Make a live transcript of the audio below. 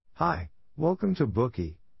Hi, welcome to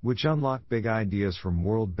Bookey, which unlock big ideas from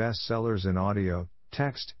world bestsellers in audio,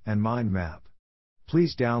 text, and mind map.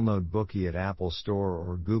 Please download Bookey at Apple Store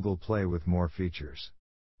or Google Play with more features.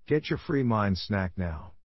 Get your free mind snack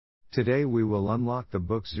now. Today we will unlock the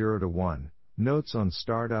book 0 to 1, Notes on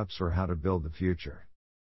Startups or How to Build the Future.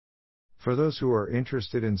 For those who are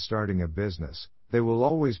interested in starting a business, they will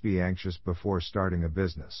always be anxious before starting a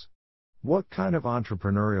business. What kind of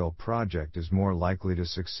entrepreneurial project is more likely to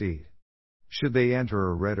succeed? Should they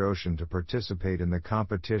enter a red ocean to participate in the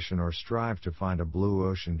competition or strive to find a blue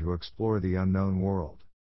ocean to explore the unknown world?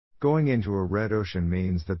 Going into a red ocean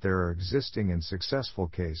means that there are existing and successful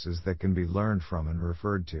cases that can be learned from and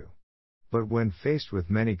referred to. But when faced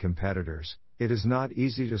with many competitors, it is not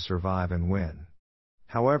easy to survive and win.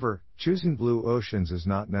 However, choosing blue oceans is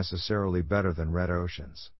not necessarily better than red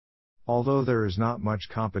oceans. Although there is not much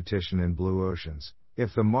competition in blue oceans,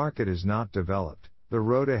 if the market is not developed, the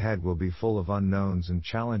road ahead will be full of unknowns and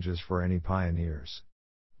challenges for any pioneers.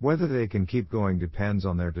 Whether they can keep going depends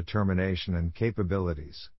on their determination and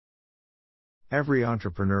capabilities. Every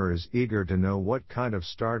entrepreneur is eager to know what kind of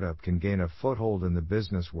startup can gain a foothold in the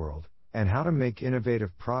business world, and how to make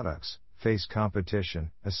innovative products, face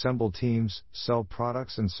competition, assemble teams, sell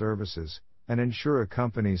products and services, and ensure a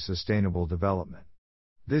company's sustainable development.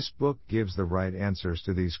 This book gives the right answers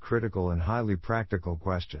to these critical and highly practical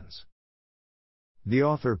questions. The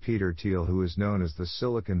author Peter Thiel, who is known as the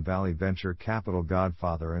Silicon Valley venture capital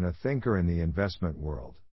godfather and a thinker in the investment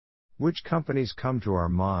world. Which companies come to our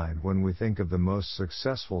mind when we think of the most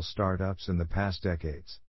successful startups in the past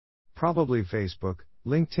decades? Probably Facebook,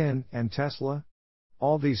 LinkedIn, and Tesla.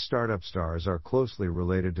 All these startup stars are closely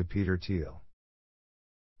related to Peter Thiel.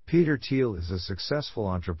 Peter Thiel is a successful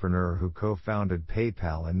entrepreneur who co-founded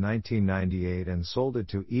PayPal in 1998 and sold it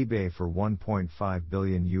to eBay for $1.5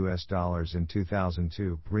 billion in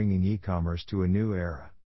 2002, bringing e-commerce to a new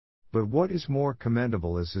era. But what is more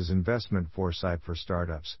commendable is his investment foresight for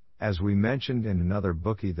startups, as we mentioned in another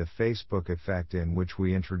Bookey, The Facebook Effect, in which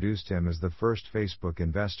we introduced him as the first Facebook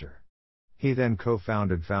investor. He then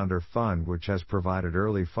co-founded Founder Fund, which has provided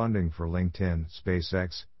early funding for LinkedIn,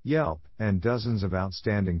 SpaceX, Yelp, and dozens of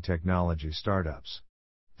outstanding technology startups.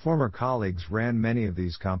 Former colleagues ran many of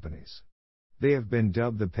these companies. They have been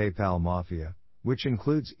dubbed the PayPal Mafia, which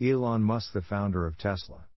includes Elon Musk, the founder of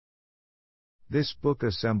Tesla. This book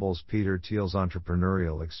assembles Peter Thiel's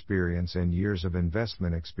entrepreneurial experience and years of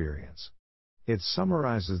investment experience. It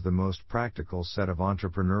summarizes the most practical set of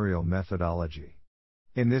entrepreneurial methodology.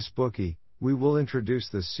 In this Bookey, we will introduce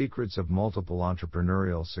the secrets of multiple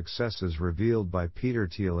entrepreneurial successes revealed by Peter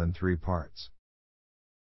Thiel in 3 parts.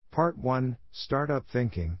 Part 1, Startup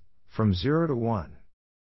Thinking, From 0 to 1.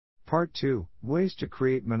 Part 2, Ways to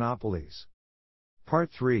Create Monopolies. Part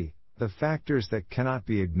 3, The Factors that Cannot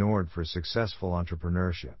be Ignored for Successful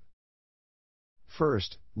Entrepreneurship.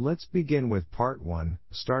 First, let's begin with Part 1,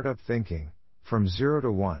 Startup Thinking, From 0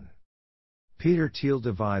 to 1. Peter Thiel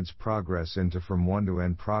divides progress into from 1 to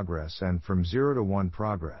n progress and from 0 to 1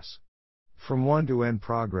 progress. From 1 to n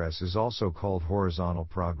progress is also called horizontal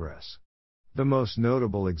progress. The most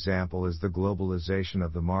notable example is the globalization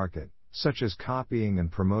of the market, such as copying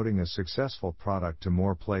and promoting a successful product to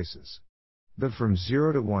more places. The from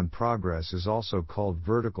 0 to 1 progress is also called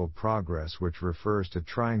vertical progress, which refers to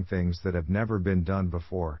trying things that have never been done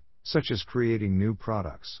before, such as creating new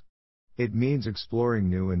products. It means exploring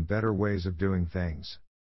new and better ways of doing things.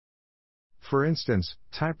 For instance,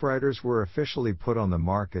 typewriters were officially put on the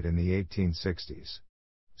market in the 1860s.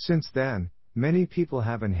 Since then, many people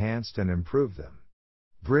have enhanced and improved them.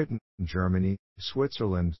 Britain, Germany,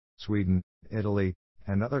 Switzerland, Sweden, Italy,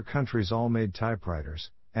 and other countries all made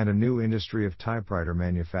typewriters, and a new industry of typewriter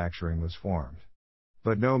manufacturing was formed.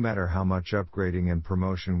 But no matter how much upgrading and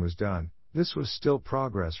promotion was done, this was still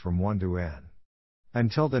progress from 1 to n.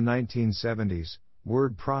 Until the 1970s,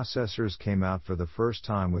 word processors came out for the first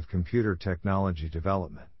time with computer technology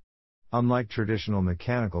development. Unlike traditional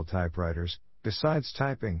mechanical typewriters, besides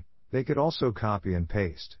typing, they could also copy and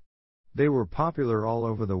paste. They were popular all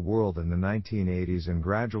over the world in the 1980s and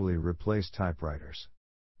gradually replaced typewriters.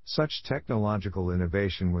 Such technological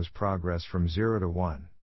innovation was progress from 0 to 1.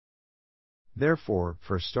 Therefore,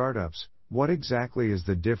 for startups, what exactly is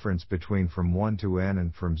the difference between from 1 to n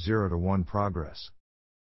and from 0 to 1 progress?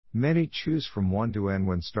 Many choose from 1 to n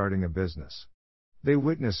when starting a business. They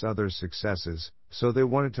witness others' successes, so they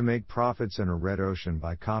wanted to make profits in a red ocean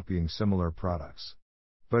by copying similar products.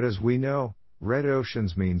 But as we know, red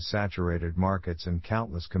oceans mean saturated markets and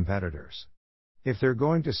countless competitors. If they're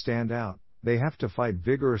going to stand out, they have to fight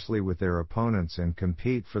vigorously with their opponents and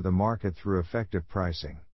compete for the market through effective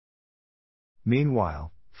pricing.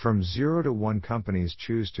 Meanwhile, From 0 to 1 companies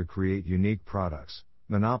choose to create unique products,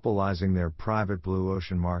 monopolizing their private blue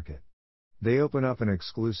ocean market. They open up an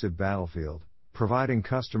exclusive battlefield, providing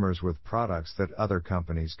customers with products that other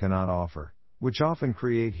companies cannot offer, which often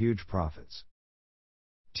create huge profits.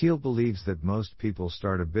 Thiel believes that most people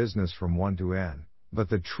start a business from 1 to N, but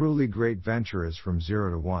the truly great venture is from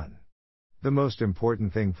 0 to 1. The most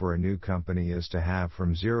important thing for a new company is to have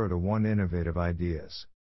from 0 to 1 innovative ideas.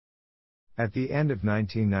 At the end of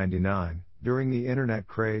 1999, during the internet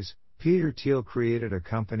craze, Peter Thiel created a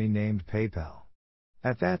company named PayPal.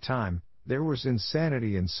 At that time, there was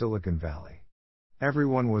insanity in Silicon Valley.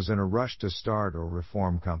 Everyone was in a rush to start or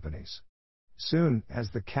reform companies. Soon, as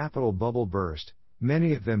the capital bubble burst,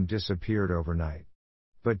 many of them disappeared overnight.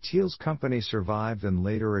 But Thiel's company survived and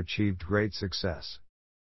later achieved great success.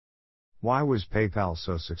 Why was PayPal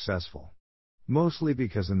so successful? Mostly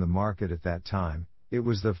because in the market at that time, it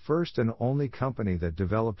was the first and only company that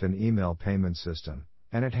developed an email payment system,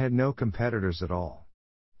 and it had no competitors at all.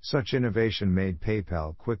 Such innovation made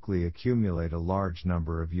PayPal quickly accumulate a large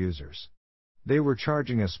number of users. They were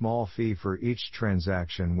charging a small fee for each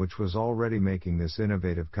transaction, which was already making this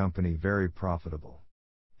innovative company very profitable.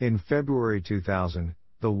 In February 2000,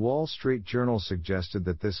 the Wall Street Journal suggested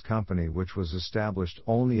that this company, which was established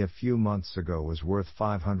only a few months ago, was worth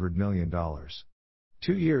 $500 million.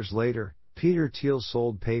 2 years later, Peter Thiel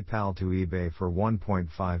sold PayPal to eBay for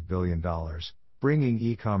 $1.5 billion, bringing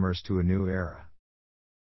e-commerce to a new era.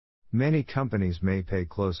 Many companies may pay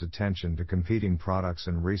close attention to competing products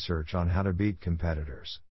and research on how to beat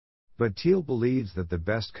competitors. But Thiel believes that the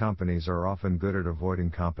best companies are often good at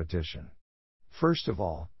avoiding competition. First of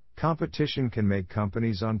all, competition can make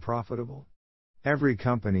companies unprofitable. Every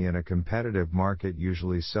company in a competitive market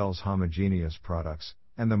usually sells homogeneous products,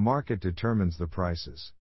 and the market determines the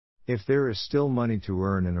prices. If there is still money to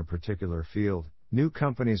earn in a particular field, new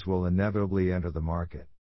companies will inevitably enter the market.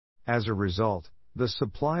 As a result, the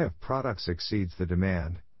supply of products exceeds the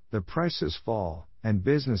demand, the prices fall, and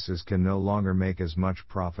businesses can no longer make as much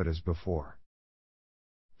profit as before.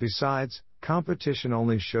 Besides, competition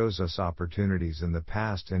only shows us opportunities in the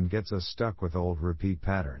past and gets us stuck with old repeat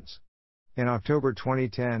patterns. In October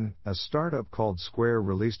 2010, a startup called Square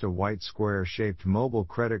released a white square-shaped mobile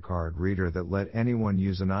credit card reader that let anyone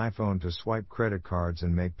use an iPhone to swipe credit cards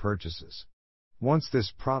and make purchases. Once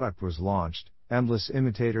this product was launched, endless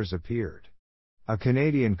imitators appeared. A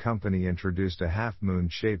Canadian company introduced a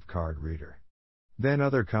half-moon-shaped card reader. Then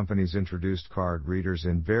other companies introduced card readers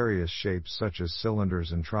in various shapes such as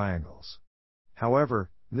cylinders and triangles. However,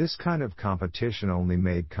 this kind of competition only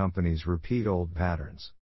made companies repeat old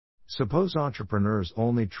patterns. Suppose entrepreneurs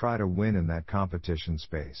only try to win in that competition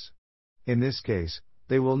space. In this case,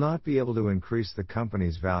 they will not be able to increase the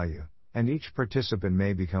company's value, and each participant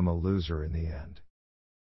may become a loser in the end.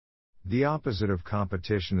 The opposite of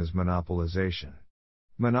competition is monopolization.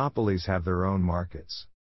 Monopolies have their own markets.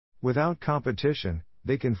 Without competition,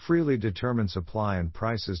 they can freely determine supply and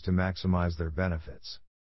prices to maximize their benefits.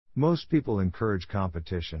 Most people encourage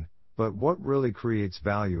competition, but what really creates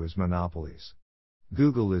value is monopolies.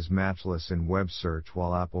 Google is matchless in web search,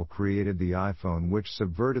 while Apple created the iPhone, which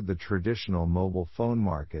subverted the traditional mobile phone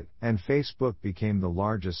market, and Facebook became the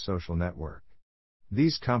largest social network.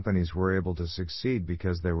 These companies were able to succeed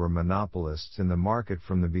because they were monopolists in the market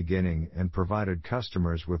from the beginning and provided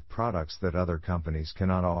customers with products that other companies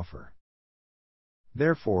cannot offer.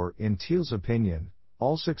 Therefore, in Thiel's opinion,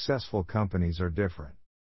 all successful companies are different.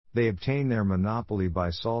 They obtain their monopoly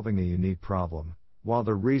by solving a unique problem. While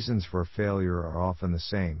the reasons for failure are often the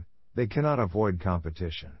same, they cannot avoid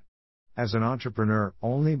competition. As an entrepreneur,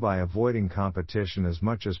 only by avoiding competition as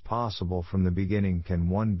much as possible from the beginning can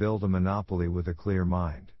one build a monopoly with a clear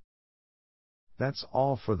mind. That's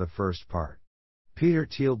all for the first part. Peter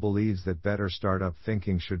Thiel believes that better startup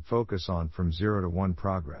thinking should focus on from 0 to 1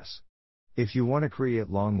 progress. If you want to create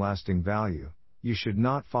long-lasting value, you should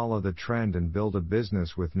not follow the trend and build a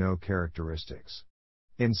business with no characteristics.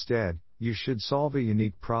 Instead, you should solve a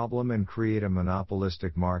unique problem and create a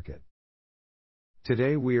monopolistic market.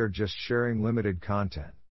 Today we are just sharing limited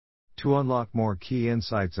content. To unlock more key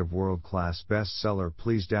insights of world-class bestseller,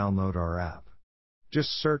 please download our app. Just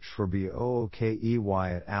search for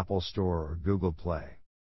BOOKEY at Apple Store or Google Play.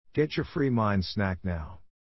 Get your free mind snack now.